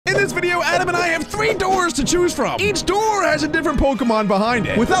this video, Adam and I have 3 doors to choose from. Each door has a different Pokemon behind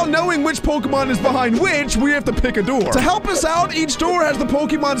it. Without knowing which Pokemon is behind which, we have to pick a door. To help us out, each door has the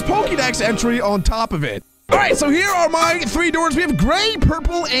Pokemon's Pokédex entry on top of it. All right, so here are my 3 doors. We have gray,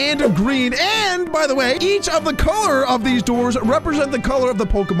 purple, and green. And, by the way, each of the color of these doors represent the color of the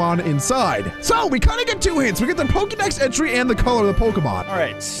Pokemon inside. So, we kind of get 2 hints. We get the Pokédex entry and the color of the Pokemon. All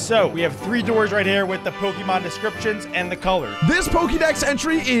right, so we have 3 doors right here with the Pokemon descriptions and the color. This Pokédex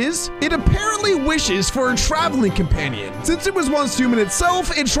entry is, it apparently wishes for a traveling companion. Since it was once human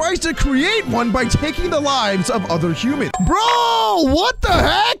itself, it tries to create one by taking the lives of other humans. Bro, what the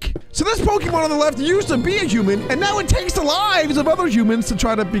heck? So this Pokemon on the left used to be a human, and now it takes the lives of other humans to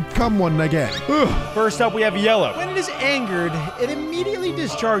try to become one again. Ugh. First up, we have Yellow. When it is angered, it immediately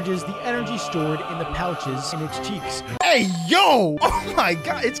discharges the energy stored in the pouches in its cheeks. Hey, yo! Oh my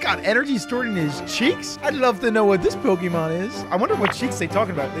god, it's got energy stored in his cheeks? I'd love to know what this Pokemon is. I wonder what cheeks they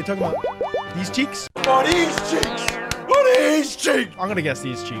talking about. They talking about these cheeks? Oh, these cheeks! These cheeks! I'm gonna guess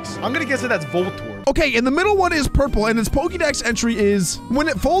these cheeks. I'm gonna guess that that's Voltorb. Okay, and the middle one is purple, and its Pokédex entry is, when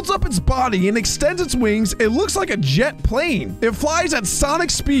it folds up its body and extends its wings, it looks like a jet plane. It flies at sonic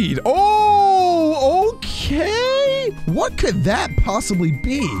speed. Oh, okay. What could that possibly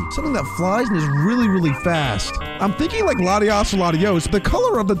be? Something that flies and is really, really fast. I'm thinking like Latios or Latios. The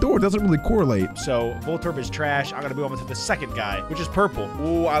color of the door doesn't really correlate. So, Voltorb is trash. I'm gonna move on to the second guy, which is purple.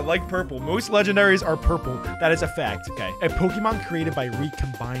 Ooh, I like purple. Most legendaries are purple. That is a fact. Okay. A Pokemon created by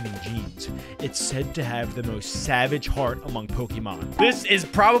recombining genes. It's said to have the most savage heart among Pokemon. This is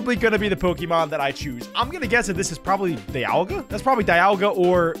probably gonna be the Pokemon that I choose. I'm gonna guess that this is probably Dialga? That's probably Dialga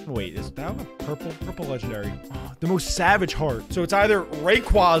or... Wait, is Dialga purple? Purple legendary. Oh, the most savage heart. So it's either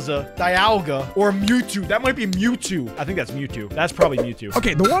Rayquaza, Dialga, or Mewtwo. That might be Mewtwo. I think that's Mewtwo. That's probably Mewtwo.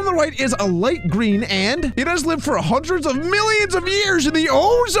 Okay, the one on the right is a light green, and it has lived for hundreds of millions of years in the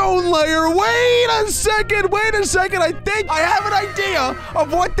ozone layer. Wait a second. I think I have an idea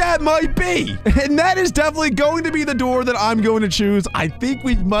of what that might be. And that is definitely going to be the door that I'm going to choose. I think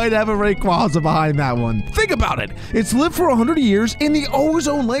we might have a Rayquaza behind that one. Think about it. It's lived for 100 years in the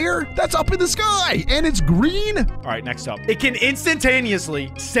ozone layer that's up in the sky, and it's green. All right, next up. It can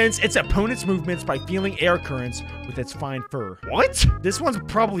instantaneously sense its opponent's movements by feeling air currents with its fine fur. What? This one's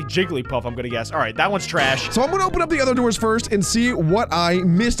probably Jigglypuff, I'm gonna guess. All right, that one's trash. So I'm gonna open up the other doors first and see what I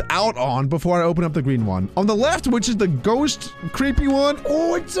missed out on before I open up the green one. On the left, which is the ghost creepy one.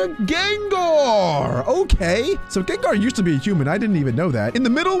 Oh, it's a Gengar. Okay. So Gengar used to be a human. I didn't even know that. In the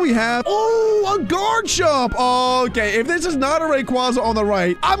middle, we have, oh, a Garchomp. Okay, if this is not a Rayquaza on the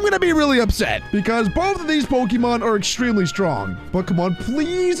right, I'm gonna be really upset because both of these Pokemon are extremely strong. But come on,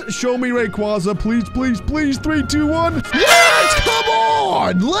 please show me Rayquaza. Please, please, please. 3, 2, 1. Yes! Come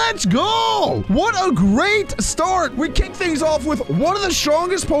on! Let's go! What a great start. We kick things off with one of the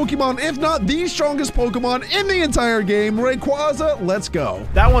strongest Pokemon, if not the strongest Pokemon in the entire game. Rayquaza, let's go.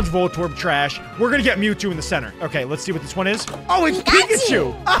 That one's Voltorb trash. We're gonna get Mewtwo in the center. Okay, let's see what this one is. Oh, it's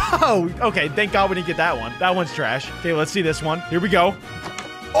Pikachu! Oh, okay, thank God we didn't get that one. That one's trash. Okay, let's see this one. Here we go.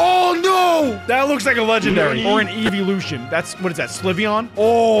 Oh, no! That looks like a legendary or an evolution. That's, what is that, Sliveon?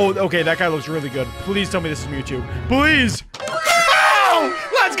 Oh, okay, that guy looks really good. Please tell me this is Mewtwo. Please! Oh,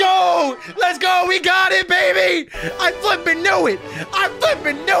 let's go! Let's go! We got it, baby! I flippin' knew it! I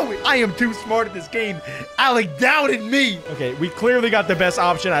flippin' knew it! I am too smart at this game. Alec doubted me! Okay, we clearly got the best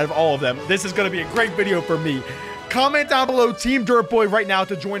option out of all of them. This is gonna be a great video for me. Comment down below Team Dirtboy right now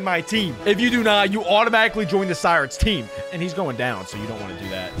to join my team. If you do not, you automatically join the Sirud's team. And he's going down, so you don't want to do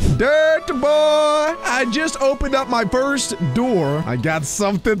that. Dirtboy! I just opened up my first door. I got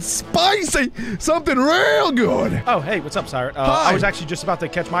something spicy. Something real good. Oh, hey, what's up, Sirud? Hi. I was actually just about to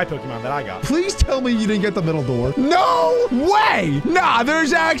catch my Pokemon that I got. Please tell me you didn't get the middle door. No way! Nah,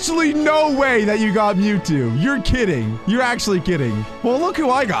 there's actually no way that you got Mewtwo. You're kidding. You're actually kidding. Well, look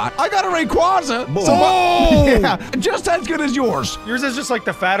who I got. I got a Rayquaza. Oh! Yeah. Just as good as yours. Yours is just like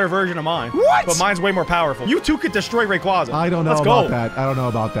the fatter version of mine. What? But mine's way more powerful. You two could destroy Rayquaza. I don't know about that. I don't know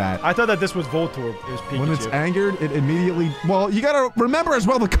about that. I thought that this was Voltorb. It was Pikachu. When it's angered, it immediately... Well, you gotta remember as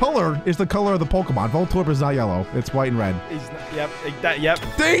well, the color is the color of the Pokemon. Voltorb is not yellow. It's white and red. Yep.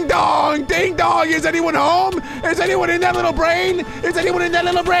 Ding dong! Ding dong! Is anyone home? Is anyone in that little brain? Is anyone in that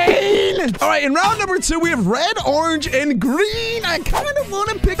little brain? All right, in round number 2, we have red, orange, and green. I kind of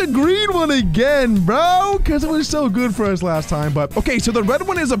want to pick the green one again, bro, because it was so good for us last time, but okay, so the red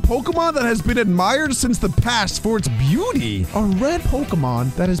one is a Pokemon that has been admired since the past for its beauty. A red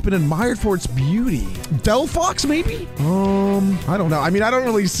Pokemon that has been admired for its beauty. Delphox, maybe? I don't know. I mean, I don't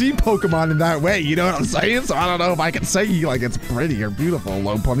really see Pokemon in that way, you know what I'm saying? So I don't know if I can say like it's pretty or beautiful.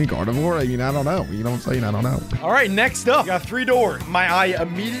 Low Pony Carnivore. I mean, I don't know. You know what I'm saying? I don't know. All right, next up, we got 3 doors. My eye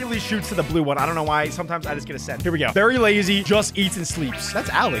immediately shoots to the blue one. I don't know why. Sometimes I just get a sense. Here we go. Very lazy, just eats and sleeps. That's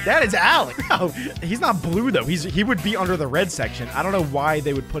Alec. That is Alec. No, he's not blue though. He would be under the red section. I don't know why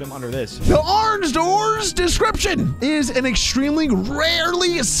they would put him under this. The orange door's description is an extremely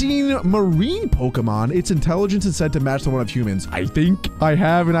rarely seen marine Pokemon. Its intelligence is said to match the one of humans. I think I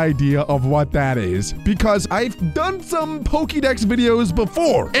have an idea of what that is because I've done some Pokédex videos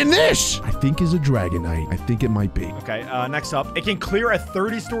before. And this, I think, is a Dragonite. I think it might be. Okay, next up. It can clear a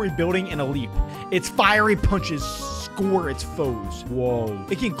 30-story building in a leap. Its fiery punches score its foes. Whoa.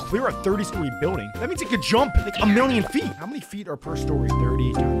 It can clear a 30-story building. That means it could jump like 1,000,000 feet. How many feet are per story?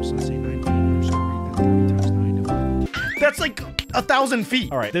 30 times, let's say 9 feet per story. 30 times 9. That's like 1,000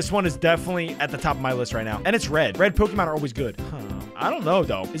 feet. All right, this one is definitely at the top of my list right now. And it's red. Red Pokemon are always good. Huh. I don't know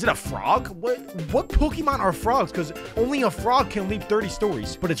though. Is it a frog? What Pokemon are frogs? Because only a frog can leap 30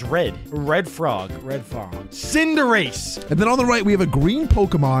 stories. But it's red. Red frog. Red frog. Cinderace. And then on the right, we have a green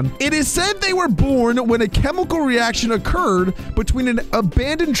Pokemon. It is said they were born when a chemical reaction occurred between an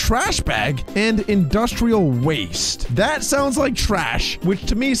abandoned trash bag and industrial waste. That sounds like trash, which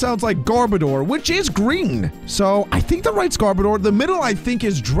to me sounds like Garbodor, which is green. So I think the right's Garbodor. The middle, I think,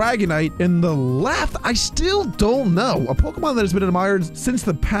 is Dragonite. And the left, I still don't know. A Pokemon that has been admired since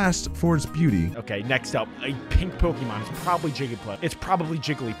the past for its beauty. Okay, next up, a pink Pokemon. It's probably Jigglypuff. It's probably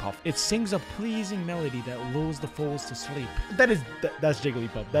Jigglypuff. It sings a pleasing melody that lulls the foes to sleep. That's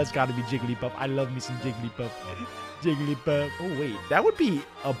Jigglypuff. That's gotta be Jigglypuff. I love me some Jigglypuff. Jigglypuff. Oh, wait. That would be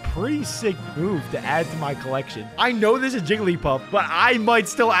a pretty sick move to add to my collection. I know this is Jigglypuff, but I might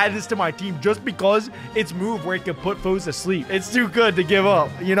still add this to my team just because it's move where it can put foes to sleep. It's too good to give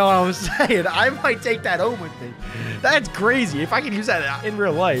up. You know what I'm saying? I might take that home with me. That's crazy. If I can use that in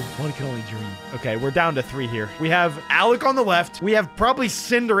real life, one can only dream. Okay, we're down to 3 here. We have Alec on the left. We have probably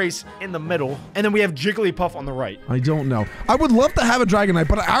Cinderace in the middle. And then we have Jigglypuff on the right. I don't know. I would love to have a Dragonite,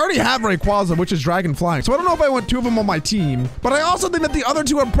 but I already have Rayquaza, which is Dragon Flying. So I don't know if I want 2 of them on my team. But I also think that the other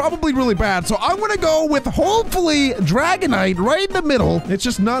 2 are probably really bad. So I'm going to go with hopefully Dragonite right in the middle. It's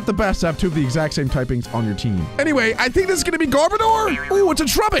just not the best to have 2 of the exact same typings on your team. Anyway, I think this is going to be Garbodor. Ooh, it's a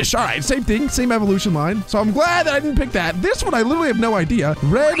Trubbish. All right, same thing, same evolution line. So I'm glad that I didn't pick that. This one, I literally have no idea.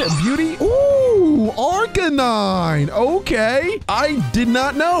 Red Beauty. Ooh, Arcanine. Okay. I did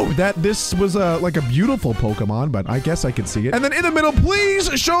not know that this was like a beautiful Pokemon, but I guess I could see it. And then in the middle, please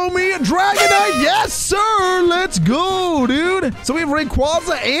show me Dragonite. Yes, sir. Let's go, dude. So we have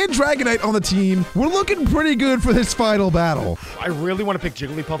Rayquaza and Dragonite on the team. We're looking pretty good for this final battle. I really want to pick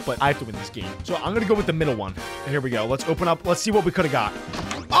Jigglypuff, but I have to win this game. So I'm going to go with the middle one. Here we go. Let's open up. Let's see what we could have got.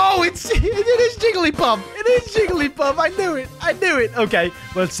 Oh, it is Jigglypuff. It is Jigglypuff. I knew it. I knew it. Okay,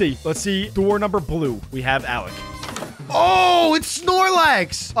 let's see. Let's see. Door number blue. We have Alec. Oh, it's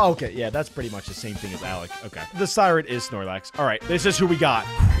Snorlax. Oh, okay, yeah, that's pretty much the same thing as Alec. Okay. The Siren is Snorlax. All right, this is who we got.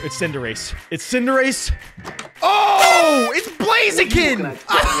 It's Cinderace. It's Cinderace. Oh, it's Blaziken.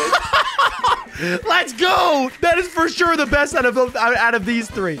 Let's go. That is for sure the best out of these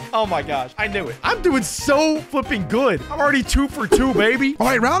 3. Oh my gosh, I knew it. I'm doing so flipping good. I'm already 2 for 2, baby. All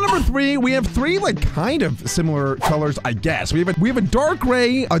right, round number 3. We have 3 like kind of similar colors, I guess. We have a dark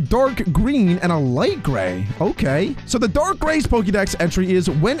gray, a dark green, and a light gray. Okay. So the dark gray's Pokédex entry is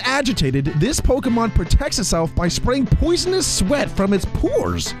when agitated, this Pokemon protects itself by spraying poisonous sweat from its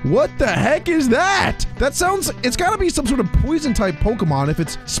pores. What the heck is that? That sounds, it's gotta be some sort of poison type Pokemon if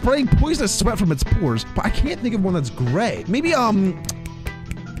it's spraying poisonous sweat from its pores, but I can't think of one that's gray. Maybe,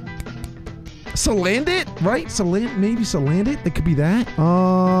 Salandit, right? Maybe Salandit? That could be that.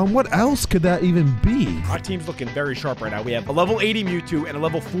 What else could that even be? Our team's looking very sharp right now. We have a level 80 Mewtwo and a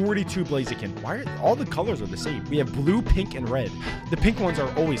level 42 Blaziken. Why are all the colors are the same? We have blue, pink, and red. The pink ones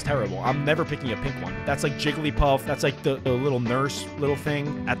are always terrible. I'm never picking a pink one. That's like Jigglypuff. That's like the little nurse little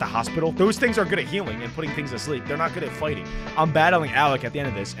thing at the hospital. Those things are good at healing and putting things to sleep. They're not good at fighting. I'm battling Alec at the end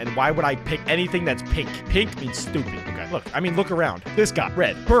of this, and why would I pick anything that's pink? Pink means stupid. Okay. Look, I mean, look around. This guy,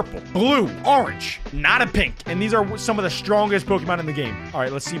 red, purple, blue, orange, not a pink. And these are some of the strongest Pokemon in the game. All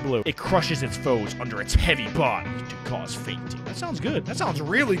right, let's see blue. It crushes its foes under its heavy body to cause fainting. That sounds good. That sounds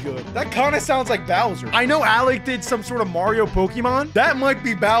really good. That kind of sounds like Bowser. I know Alec did some sort of Mario Pokemon. That might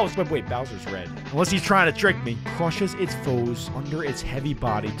be Bowser. But wait, Bowser's red. Unless he's trying to trick me. Crushes its foes under its heavy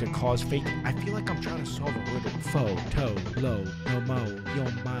body to cause fainting. I feel like I'm trying to solve a riddle. Foe, toe, low, no mo, yo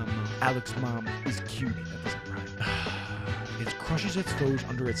mama. Alec's mom is cute. That doesn't rhyme. It crushes its foes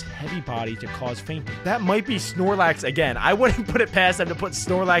under its heavy body to cause fainting. That might be Snorlax again. I wouldn't put it past them to put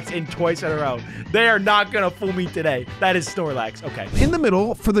Snorlax in twice in a row. They are not gonna fool me today. That is Snorlax. Okay. In the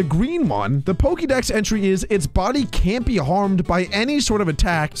middle, for the green one, the Pokédex entry is its body can't be harmed by any sort of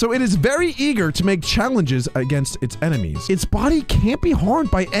attack, so it is very eager to make challenges against its enemies. Its body can't be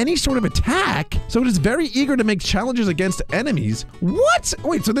harmed by any sort of attack, so it is very eager to make challenges against enemies. What?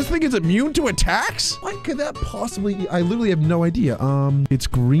 Wait, so this thing is immune to attacks? What could that possibly be? I literally have no idea. It's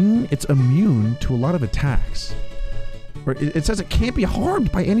green. It's immune to a lot of attacks. Or it says it can't be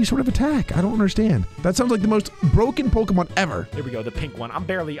harmed by any sort of attack. I don't understand. That sounds like the most broken Pokemon ever. Here we go, the pink one. I'm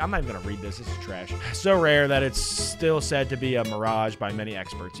not even gonna read this. This is trash. So rare that it's still said to be a mirage by many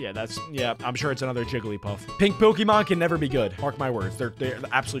experts. Yeah, I'm sure it's another Jigglypuff. Pink Pokemon can never be good. Mark my words. They're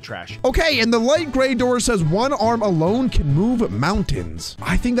absolute trash. Okay, and the light gray door says one arm alone can move mountains.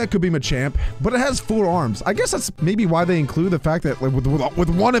 I think that could be Machamp, but it has 4 arms. I guess that's maybe why they include the fact that like, with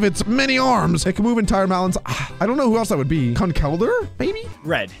one of its many arms, it can move entire mountains. I don't know who else that would be. Conkeldurr, maybe?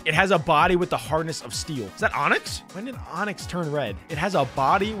 Red. It has a body with the hardness of steel. Is that Onyx? When did Onyx turn red? It has a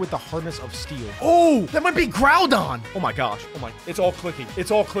body with the hardness of steel. Oh, that might be Groudon. Oh my gosh. Oh my, it's all clicking.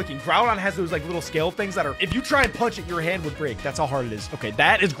 It's all clicking. Groudon has those like little scale things that are, if you try and punch it, your hand would break. That's how hard it is. Okay,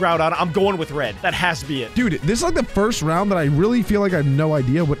 that is Groudon. I'm going with red. That has to be it. Dude, this is like the first round that I really feel like I have no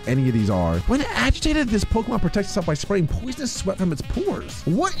idea what any of these are. When agitated, this Pokemon protects itself by spraying poisonous sweat from its pores.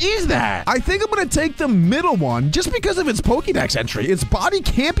 What is that? I think I'm gonna take the middle one just because of its Pokédex entry. Its body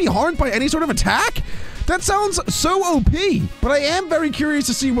can't be harmed by any sort of attack? That sounds so OP, but I am very curious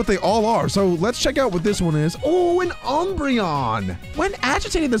to see what they all are. So let's check out what this one is. Oh, an Umbreon. When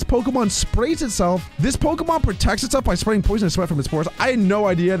agitated, this Pokemon sprays itself. This Pokemon protects itself by spraying poisonous sweat from its pores. I had no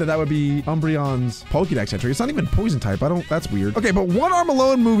idea that that would be Umbreon's Pokédex entry. It's not even poison type. That's weird. Okay, but one arm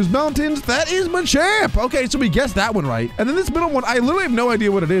alone moves mountains. That is Machamp. Okay, so we guessed that one right. And then this middle one, I literally have no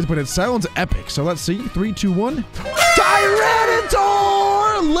idea what it is, but it sounds epic. So let's see. 3, 2, 1. Tyranitar!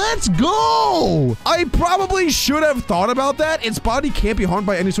 Let's go! I probably should have thought about that. Its body can't be harmed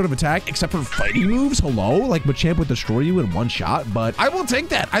by any sort of attack except for fighting moves. Hello? Like Machamp would destroy you in one shot, but I will take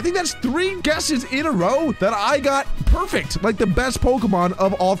that. I think that's 3 guesses in a row that I got perfect. Like the best Pokemon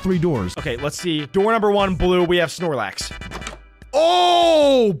of all 3 doors. Okay, let's see. Door number 1, blue, we have Snorlax.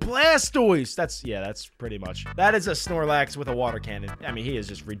 Oh, Blastoise. That's pretty much. That is a Snorlax with a water cannon. I mean, he is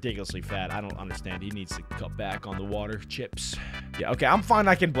just ridiculously fat. I don't understand. He needs to cut back on the water chips. Yeah, okay, I'm fine.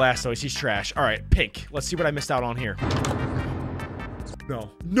 I can Blastoise. He's trash. All right, pink. Let's see what I missed out on here.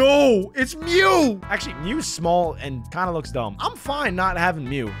 No, it's Mew. Actually, Mew's small and kind of looks dumb. I'm fine not having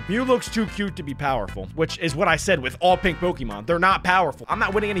Mew. Mew looks too cute to be powerful, which is what I said with all pink Pokemon. They're not powerful. I'm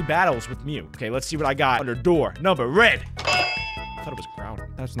not winning any battles with Mew. Okay, let's see what I got under door number red. I thought it was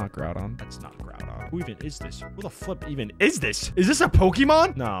Groudon. That's not Groudon. That's not Groudon. Who even is this? Who the flip even is this? Is this a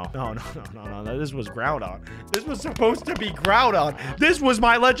Pokemon? No. This was Groudon. This was supposed to be Groudon. This was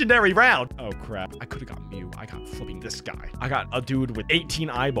my legendary round. Oh, crap. I could have got Mew. I got flipping this guy. I got a dude with 18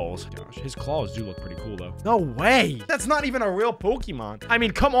 eyeballs. Gosh, his claws do look pretty cool, though. No way. That's not even a real Pokemon. I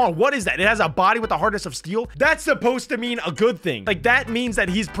mean, come on. What is that? It has a body with the hardness of steel? That's supposed to mean a good thing. Like, that means that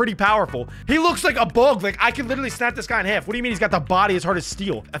he's pretty powerful. He looks like a bug. Like, I could literally snap this guy in half. What do you mean he's got the body as hard as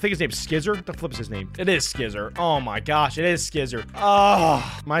steel? I think his name's Skizzer. What the flip is his name? It is Skizzer. Oh my gosh, it is Skizzer.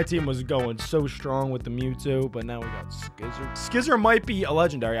 Oh, my team was going so strong with the Mewtwo, but now we got Skizzer. Skizzer might be a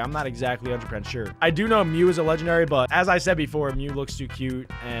legendary. I'm not exactly 100% sure. I do know Mew is a legendary, but as I said before, Mew looks too cute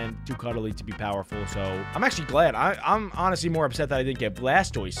and too cuddly to be powerful, so I'm actually glad. I'm honestly more upset that I didn't get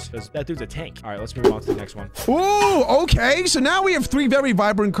Blastoise, because that dude's a tank. All right, let's move on to the next one. Ooh, okay. So now we have 3 very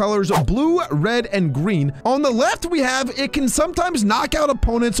vibrant colors, blue, red, and green. On the left, we have it can sometimes knock out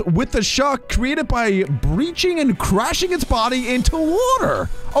opponents with the shock created by breaching and crashing its body into water.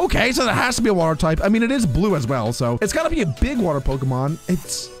 Okay, so that has to be a water type. I mean, it is blue as well, so it's got to be a big water Pokemon.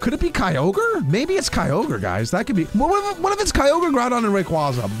 Could it be Kyogre? Maybe it's Kyogre, guys. That could be. What if it's Kyogre, Groudon, and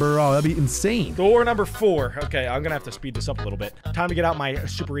Rayquaza? Bro, that'd be insane. Door number 4. Okay, I'm gonna have to speed this up a little bit. Time to get out my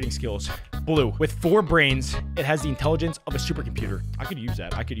super reading skills. Blue. With 4 brains, it has the intelligence of a supercomputer. I could use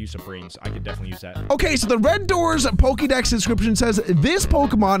that. I could use some brains. I could definitely use that. Okay, so the Red Door's Pokédex description says this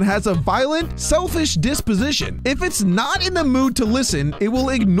Pokemon has a violent, selfish disposition. If it's not in the mood to listen, it will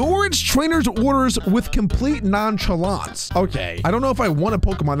ignore its trainer's orders with complete nonchalance. Okay, I don't know if I want a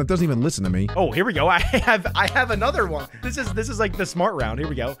Pokemon that doesn't even listen to me. Oh, here we go. I have another one. This is like the smart round. Here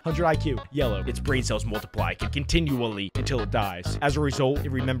we go. 100 IQ. Yellow. Its brain cells multiply continually until it dies. As a result,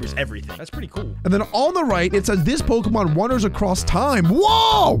 it remembers everything. That's pretty cool. And then on the right, it says this Pokemon wanders across time.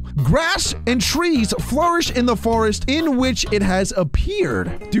 Whoa! Grass and trees flourish in the forest in which it has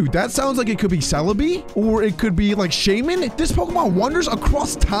appeared. Dude, that sounds like it could be Celebi, or it could be like Shaman. This Pokemon wanders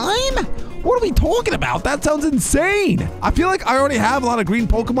across time? What are we talking about? That sounds insane. I feel like I already have a lot of green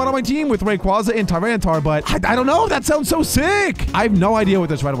Pokemon on my team with Rayquaza and Tyranitar, but I don't know. That sounds so sick. I have no idea what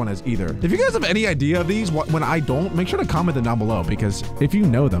this red one is either. If you guys have any idea of these, when I don't, make sure to comment them down below, because if you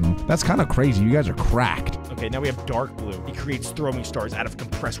know them, that's kind of crazy. You guys are cracked. Okay, now we have dark blue. It creates throwing stars out of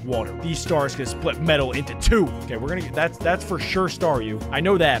compressed water. These stars can split metal into 2. Okay, we're gonna get that's for sure Staryu. I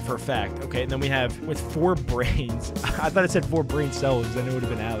know that for a fact. Okay, and then we have with 4 brains. I thought it said 4 brain cells, then it would have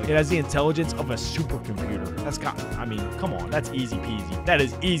been Alex. It has the intelligence of a supercomputer. I mean, come on, that's easy peasy. That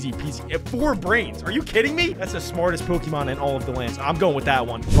is easy peasy. 4 brains. Are you kidding me? That's the smartest Pokemon in all of the lands. I'm going with that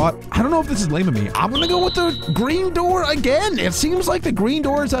one. But I don't know if this is lame of me. I'm gonna go with the green door again. It seems like the green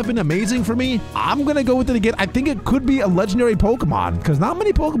doors have been amazing for me. I'm gonna go with it again. I think it could be a legendary Pokemon, because not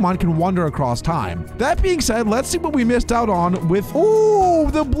many Pokemon can wander across time. That being said, let's see what we missed out on with,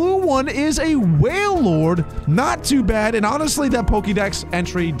 ooh, the blue one is a Wailord. Not too bad, and honestly, that Pokédex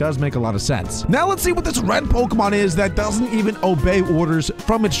entry does make a lot of sense. Now let's see what this red Pokemon is that doesn't even obey orders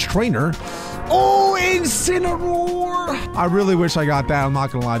from its trainer. Oh, Incineroar! I really wish I got that, I'm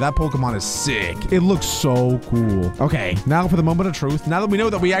not gonna lie. That Pokemon is sick. It looks so cool. Okay, now for the moment of truth. Now that we know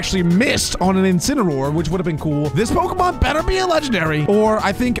that we actually missed on an Incineroar, which would have been cool, this Pokemon better be a legendary, or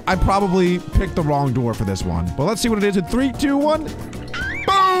I think I probably picked the wrong door for this one. But let's see what it is in 3, 2, 1.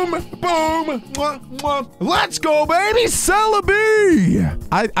 Boom! Boom! Mwah, mwah. Let's go, baby! Celebi!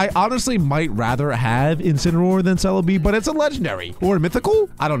 I honestly might rather have Incineroar than Celebi, but it's a legendary. Or a mythical?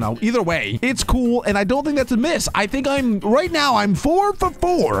 I don't know. Either way, it's cool, and I don't think that's a miss. I think right now, I'm 4 for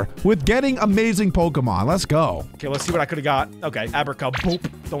 4 with getting amazing Pokemon. Let's go. Okay, let's see what I could have got. Okay, Abracadabra.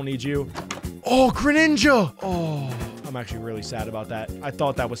 Boop. Don't need you. Oh, Greninja! Oh, I'm actually really sad about that. I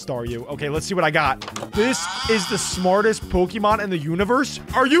thought that was Staryu. Okay, let's see what I got. This is the smartest Pokemon in the universe.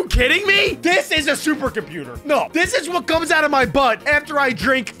 Are you kidding me? This is a supercomputer. No, this is what comes out of my butt after I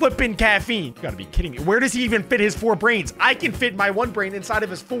drink flipping caffeine. You gotta be kidding me. Where does he even fit his 4 brains? I can fit my 1 brain inside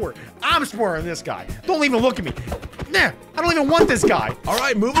of his 4. I'm smarter than this guy. Don't even look at me. Nah, I don't even want this guy. All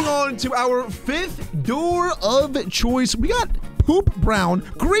right, moving on to our 5th door of choice. We got Poop Brown.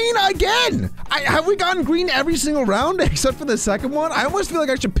 Green again! Have we gotten green every single round except for the second one? I almost feel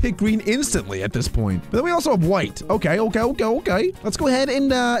like I should pick green instantly at this point. But then we also have white. Okay. Let's go ahead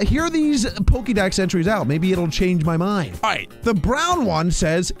and hear these Pokédex entries out. Maybe it'll change my mind. All right. The brown one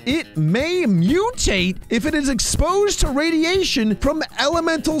says it may mutate if it is exposed to radiation from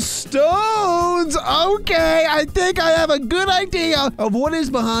elemental stones. Okay. I think I have a good idea of what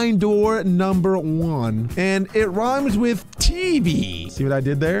is behind door number 1. And it rhymes with TV. See what I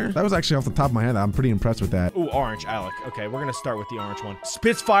did there? That was actually off the top of my head. I'm pretty impressed with that. Ooh, orange, Alec. Okay, we're gonna start with the orange one.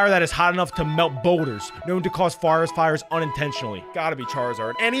 Spits fire that is hot enough to melt boulders. Known to cause fires unintentionally. Gotta be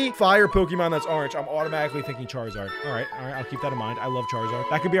Charizard. Any fire Pokemon that's orange, I'm automatically thinking Charizard. All right, I'll keep that in mind. I love Charizard.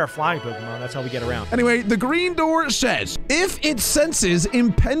 That could be our flying Pokemon. That's how we get around. Anyway, the green door says, if it senses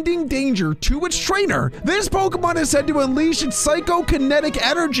impending danger to its trainer, this Pokemon is said to unleash its psychokinetic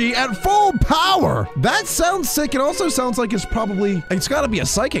energy at full power. That sounds sick. It also sounds like it's got to be a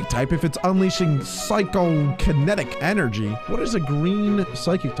psychic type if it's unleashing psychokinetic energy. What is a green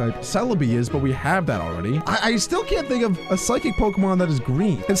psychic type? Celebi is, but we have that already. I still can't think of a psychic Pokemon that is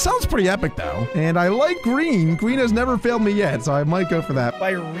green. It sounds pretty epic though, and I like green. Green has never failed me yet, so I might go for that.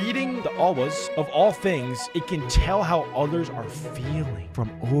 By reading the Awas of all things, it can tell how others are feeling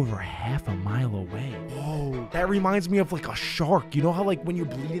from over half a mile away. Whoa, that reminds me of like a shark. You know how like when you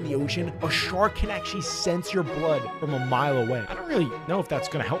bleed in the ocean, a shark can actually sense your blood from a mile away. away. I don't really know if that's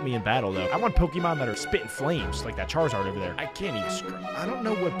gonna help me in battle though. I want Pokemon that are spitting flames, like that Charizard over there. I can't even I don't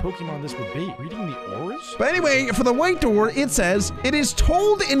know what Pokemon this would be. Reading the auras? But anyway, for the white door, it says, it is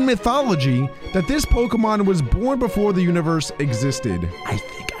told in mythology that this Pokemon was born before the universe existed. I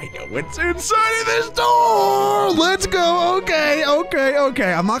think I know what's inside of this door. Let's go. Okay.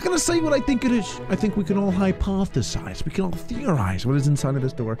 I'm not going to say what I think it is. I think we can all hypothesize. We can all theorize what is inside of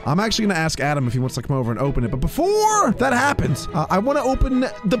this door. I'm actually going to ask Adam if he wants to come over and open it. But before that happens, I want to open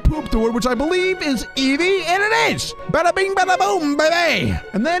the poop door, which I believe is Eevee, and it is. Bada bing, bada boom, baby.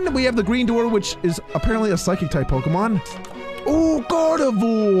 And then we have the green door, which is apparently a psychic type Pokemon. Oh,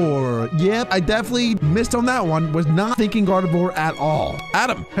 Gardevoir. Yep, I definitely missed on that one. Was not thinking Gardevoir at all.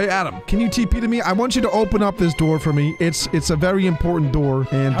 Adam, hey Adam, can you TP to me? I want you to open up this door for me. It's a very important door.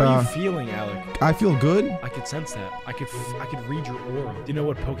 And how are you feeling, Alec? I feel good. I could sense that. I could read your aura. Do you know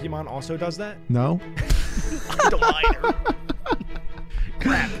what Pokemon also does that? No. I don't either.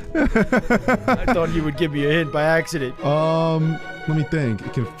 Crap. I thought you would give me a hint by accident. Let me think.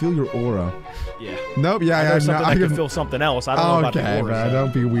 It can feel your aura. Yeah. Nope. Yeah. I can feel something else. I don't know about the aura. Okay,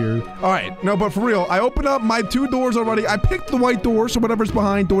 don't be weird. All right. No, but for real, I opened up my 2 doors already. I picked the white door, so whatever's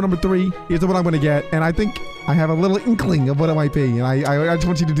behind door number 3 is the one I'm going to get. And I think I have a little inkling of what it might be. And I just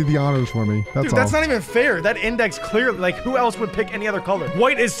want you to do the honors for me. That's Dude, all. that's not even fair. That index clearly, like, who else would pick any other color?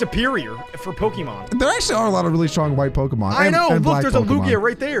 White is superior for Pokemon. There actually are a lot of really strong white Pokemon. I know. And Look, there's Pokemon. a Lugia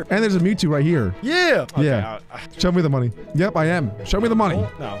right there. And there's a Mewtwo right here. Yeah. Okay, yeah. Show me the money. Yep, I am. Show me the money.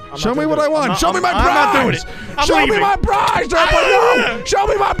 No. Show me what I want. Show me my prize. I'm not doing it. Show me my prize. No. Show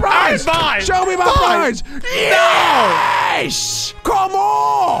me my prize. Show me my prize. Yes. Come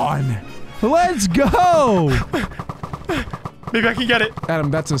on. Let's go. Maybe I can get it. Adam,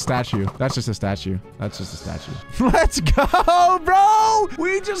 that's a statue. That's just a statue. That's just a statue. Let's go, bro.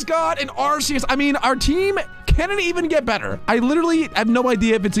 We just got an Arceus. I mean, our team can't even get better. I literally have no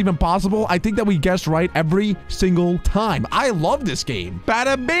idea if it's even possible. I think that we guessed right every single time. I love this game.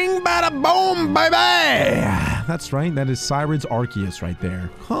 Bada bing, bada boom, baby. That's right. That is Sirud's Arceus right there.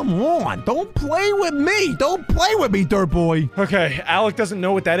 Come on. Don't play with me. Don't play with me, dirt boy. Okay, Alec doesn't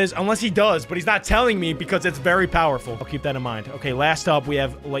know what that is, unless he does, but he's not telling me because it's very powerful. I'll keep that in mind. Okay, last up, we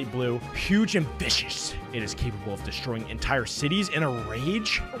have light blue. Huge and vicious. It is capable of destroying entire cities in a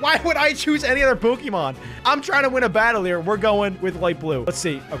rage. Why would I choose any other Pokemon? I'm trying to win a battle here. We're going with light blue. Let's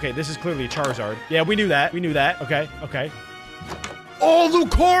see. Okay, this is clearly a Charizard. Yeah, we knew that. We knew that. Okay. Oh,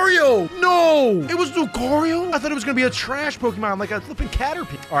 Lucario! No! It was Lucario? I thought it was gonna be a trash Pokemon, like a flipping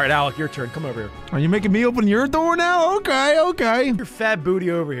Caterpie. All right, Alec, your turn. Come over here. Are you making me open your door now? Okay. Your fat booty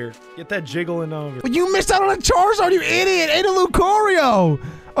over here. Get that jiggling over. But you missed out on a Charizard, you idiot! And a Lucario!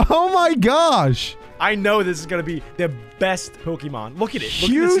 Oh my gosh. I know this is gonna be the best Pokemon. Look at it.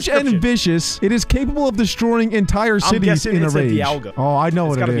 Huge and vicious. It is capable of destroying entire cities in a rage. Dialga. Oh, I know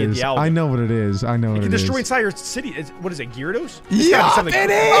what it is. I know what it is. I know what it is. It can destroy entire city. What is it, Gyarados? Yeah,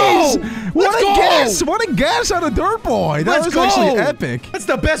 it is! What a guess! What a guess on a dirt boy! That was actually epic. That's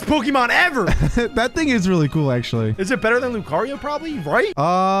the best Pokemon ever! That thing is really cool, actually. Is it better than Lucario, probably? Right?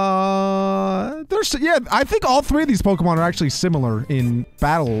 Yeah, I think all 3 of these Pokemon are actually similar in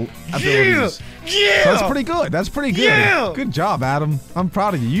battle abilities. Yeah! So that's pretty good. That's pretty good. Yeah! Good job, Adam. I'm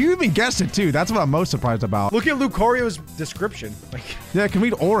proud of you. You even guessed it, too. That's what I'm most surprised about. Look at Lucario's description. Like, yeah, it can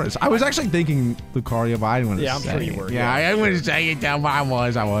read auras. I was actually thinking Lucario, but I didn't want to say it. I'm sure you were. Yeah, I didn't want to say it down, but I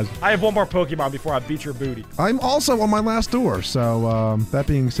was. I have one more Pokemon before I beat your booty. I'm also on my last door, so that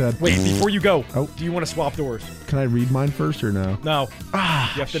being said... Wait, before you go, do you want to swap doors? Can I read mine first or no? No. You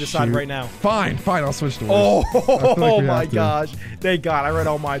have to decide right now. Fine, I'll switch doors. Oh my gosh. Thank God, I read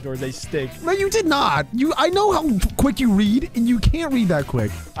all my doors. They stink. No, you did not. I know how quick you read, and you can't read that quick.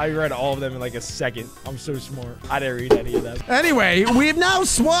 I read all of them in like a second. I'm so smart. I didn't read any of them. Anyway, we've now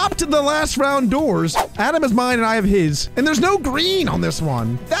swapped the last round doors. Adam is mine and I have his. And there's no green on this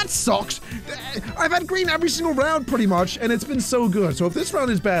one. That sucks. I've had green every single round pretty much, and it's been so good. So if this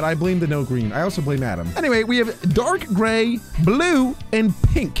round is bad, I blame the no green. I also blame Adam. Anyway, we have dark gray, blue, and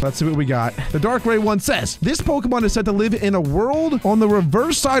pink. Let's see what we got. The dark gray one says, this Pokemon is said to live in a world on the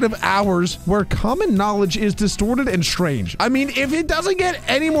reverse side of ours where common knowledge is distorted and strange. I mean, if it doesn't get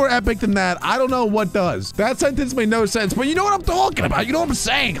any more epic than that, I don't know what does. That sentence made no sense, but you know what I'm talking about. You know what I'm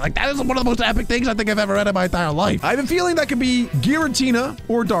saying. Like, that is one of the most epic things I think I've ever read in my entire life. I have a feeling that could be Giratina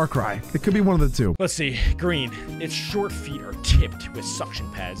or Darkrai. It could be one of the 2. Let's see. Green. Its short feet are tipped with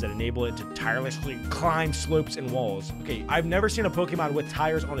suction pads that enable it to tirelessly climb slopes and walls. Okay, I've never seen a Pokemon with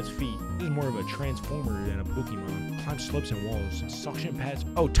tires on its feet. This is more of a transformer than a Pokemon. Climb slopes and walls. Suction pads.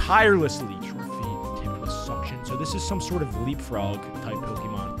 Oh, tirelessly. Short feet. Tipped with suction. So this is some sort of leapfrog type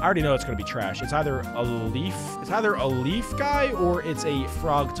Pokemon. I already know it's going to be trash. It's either a leaf guy or it's a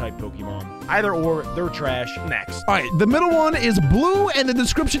frog type Pokemon. Either or, they're trash. Next. All right, the middle one is blue, and the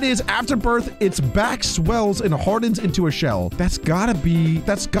description is after birth, its back swells and hardens into a shell. That's gotta be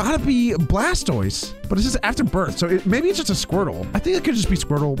Blastoise. But it's just after birth, so maybe it's just a Squirtle. I think it could just be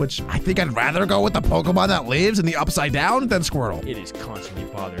Squirtle, which I think I'd rather go with the Pokemon that lives in the Upside Down than Squirtle. It is constantly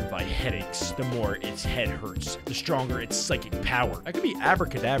bothered by headaches. The more its head hurts, the stronger its psychic power. That could be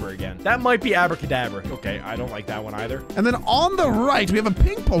Abracadabra again. That might be Abracadabra. Okay, I don't like that one either. And then on the right, we have a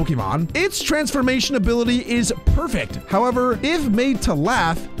pink Pokemon. Its transformation ability is perfect. However, if made to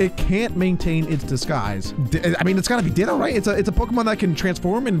laugh, it can't maintain its disguise. I mean, it's gotta be Ditto, right? It's a Pokemon that can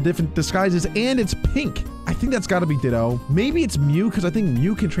transform in different disguises, and it's pink. I think that's gotta be Ditto. Maybe it's Mew, because I think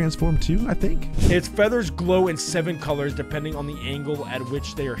Mew can transform too, I think. Its feathers glow in 7 colors depending on the angle at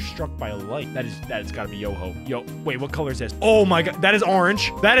which they are struck by a light. That has gotta be Yo-Ho. Yo, wait, what color is this? Oh my god, that is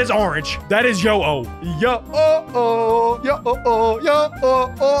orange. That is orange. That is Yo-Oh. Yo-Oh, Yo-Oh,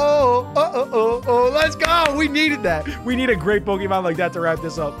 Yo-Oh, let's go. We needed that. We need a great Pokemon like that to wrap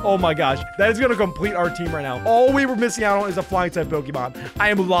this up. Oh my gosh, that is gonna complete our team right now. All we were missing out on is a flying type Pokemon. I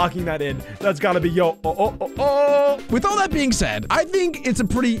am locking that in. That's gotta be Yo-Oh. With all that being said, I think it's a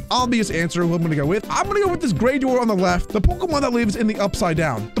pretty obvious answer who I'm gonna go with. I'm gonna go with this gray door on the left, the Pokemon that lives in the Upside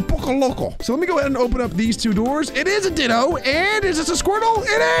Down, the Pokoloco. So let me go ahead and open up these 2 doors. It is a Ditto, and is this a Squirtle?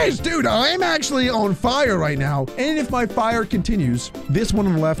 It is! Dude, I'm actually on fire right now. And if my fire continues, this one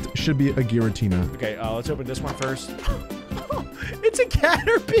on the left should be a Giratina. Okay, let's open this one first. It's a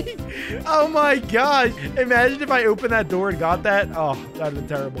Caterpie! Oh my gosh. Imagine if I opened that door and got that. Oh, that would have been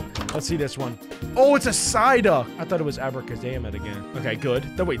terrible. Let's see this one. Oh, it's a Psyduck. I thought it was Abracadabra again. Okay, good.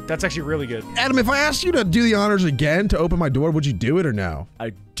 No, wait, that's actually really good. Adam, if I asked you to do the honors again to open my door, would you do it or no?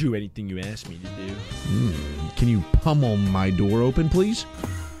 I'd do anything you asked me to do. Can you pummel my door open, please?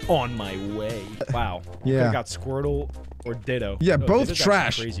 On my way. Wow. Yeah. I got Squirtle or Ditto. Yeah, Oh, both this is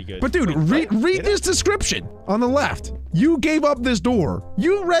trash. crazy good. But dude, read this description on the left. You gave up this door.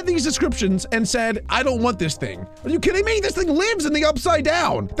 You read these descriptions and said, I don't want this thing. Are you kidding me? This thing lives in the Upside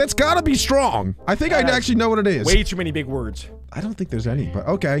Down. That's gotta be strong. I think I actually know what it is. Way too many big words. I don't think there's any, but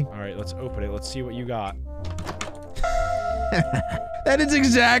okay. All right, let's open it. Let's see what you got. That is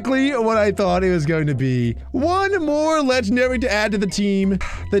exactly what I thought it was going to be. One more legendary to add to the team.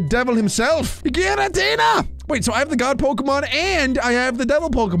 The devil himself, Giratina! Wait, so I have the god Pokemon and I have the devil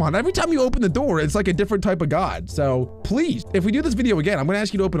Pokemon. Every time you open the door, it's like a different type of god. So please, if we do this video again, I'm gonna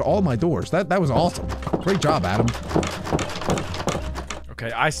ask you to open all my doors. That was awesome. Great job, Adam.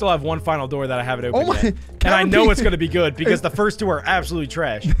 Okay, I still have one final door that I haven't opened yet. And I know it's going to be good because the first 2 are absolutely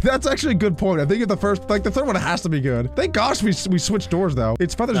trash. That's actually a good point. I think if the first, like the third one has to be good. Thank gosh we switched doors though.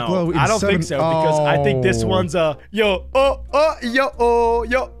 Its feathers glow in I don't think so because I think this one's a yo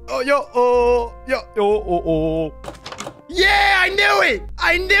Yeah, I knew it!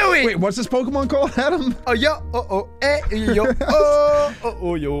 I knew it! Wait, what's this Pokemon called, Adam? Yo.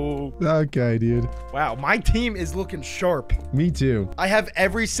 Okay, dude. Wow, my team is looking sharp. Me too. I have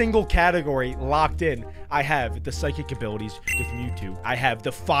every single category locked in. I have the psychic abilities with Mewtwo. I have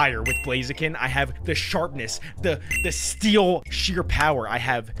the fire with Blaziken. I have the sharpness, the steel sheer power. I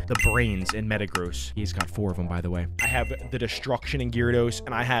have the brains in Metagross. He's got 4 of them, by the way. I have the destruction in Gyarados,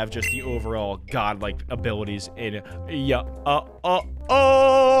 and I have just the overall godlike abilities in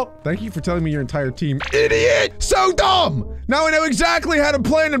Thank you for telling me your entire team. Idiot! So dumb! Now I know exactly how to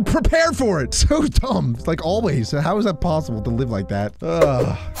plan and prepare for it. So dumb. It's like always. How is that possible to live like that?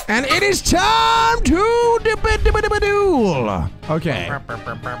 Ugh. And it is time to duel. Okay.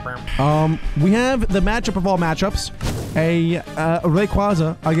 We have the matchup of all matchups. A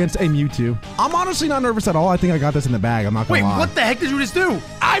Rayquaza against a Mewtwo. I'm honestly not nervous at all. I think I got this in the bag. I'm not gonna lie. Wait, what the heck did you just do?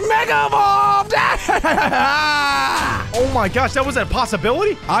 I Mega Evolved! Oh my gosh, that was a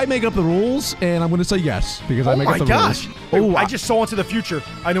possibility? I make up the rules, and I'm gonna say yes because I make up the rules. Oh, I just saw into the future.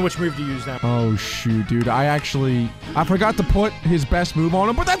 I know which move to use now. Oh shoot, dude! I forgot to put his best move on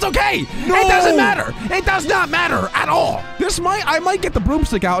him, but that's okay. No! It doesn't matter. It does not matter at all. I might get the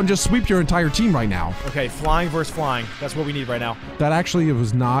broomstick out and just sweep your entire team right now. Okay, flying versus flying. That's what we need right now. That actually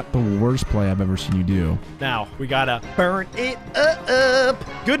was not the worst play I've ever seen you do. Now we gotta burn it up.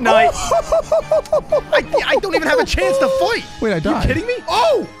 Good night. I don't even have a chance to fight. Wait, I died. You kidding me?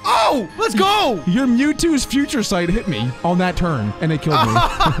 Oh, let's go. Your Mewtwo's future sight hit me on that turn, and it killed me.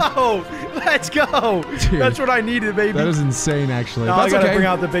 Oh, Let's go. Dude, that's what I needed, baby. That is insane, actually. Now That's I gotta okay. bring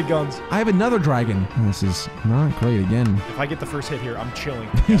out the big guns. I have another dragon. This is not great again. If I get the first hit here, I'm chilling.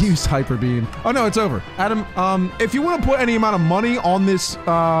 Use hyper beam. Oh no, it's over. Adam, if you want to put any amount of money on this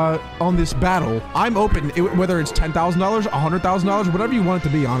battle, I'm open. Whether it's $10,000, $100,000, whatever you want it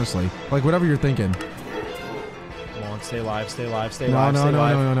to be, honestly. Like whatever you're thinking. Come on, stay alive, stay alive, stay alive, stay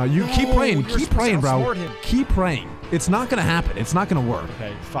alive. No. You keep playing, you're keep praying, bro. supposed to outsmart him. Keep praying. It's not gonna happen. It's not gonna work.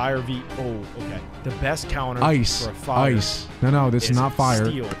 Okay, fire V. Oh, okay. The best counter Ice. for a fire. Ice. No, this is not fire.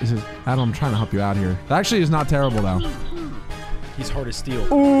 Steel. This is Adam. I'm trying to help you out here. That actually is not terrible though. He's hard as steel.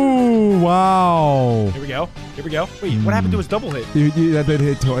 Ooh, wow. Here we go. Here we go. Wait, what happened to his double hit? That did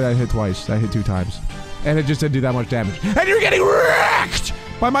hit. That hit twice. That hit 2 times, and it just didn't do that much damage. And you're getting wrecked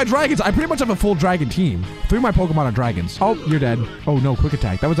by my dragons. I pretty much have a full dragon team. 3 of my Pokemon are dragons. Oh, you're dead. Oh no, quick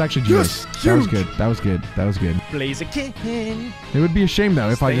attack. That was actually genius. Yes, that was huge. good. That was good. That was good. Blaziken. It would be a shame though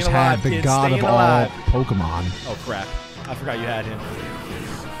if I just Staying alive, had the kid, god of staying all alive. Pokemon. Oh crap! I forgot you had him.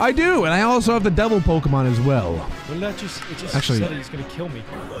 I do, and I also have the devil Pokemon as well. Well, it just Actually- said he's gonna kill me.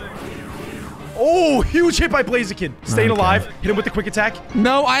 Oh, huge hit by Blaziken. Staying Okay. alive. Hit him with the quick attack.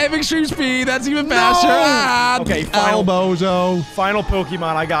 No, I have extreme speed. That's even faster. Ah, Okay, final. Elbozo. Final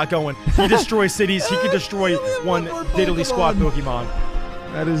Pokemon I got going. He destroys cities. He can destroy one Diddly Squad Pokemon.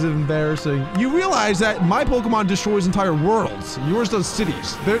 That is embarrassing. You realize that my Pokemon destroys entire worlds. Yours does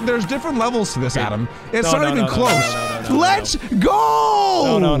cities. There's different levels to this, Adam. It's not even close. Let's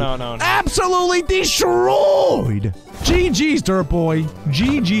go! No. Absolutely destroyed. GG's, Dirt Boy.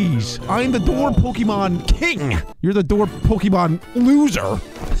 GG's. I'm the door Pokemon king. You're the door Pokemon loser.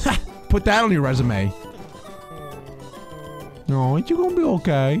 Put that on your resume. No, it's gonna be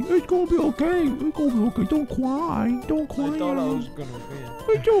okay. It's gonna be okay. It's gonna be okay. Don't cry. Don't cry. I thought I Adam. was gonna win.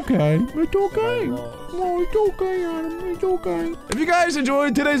 It's okay. It's okay. But I lost. No, it's okay, Adam. It's okay. If you guys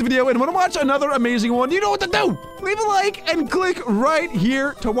enjoyed today's video and want to watch another amazing one, you know what to do. Leave a like and click right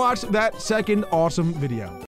here to watch that second awesome video.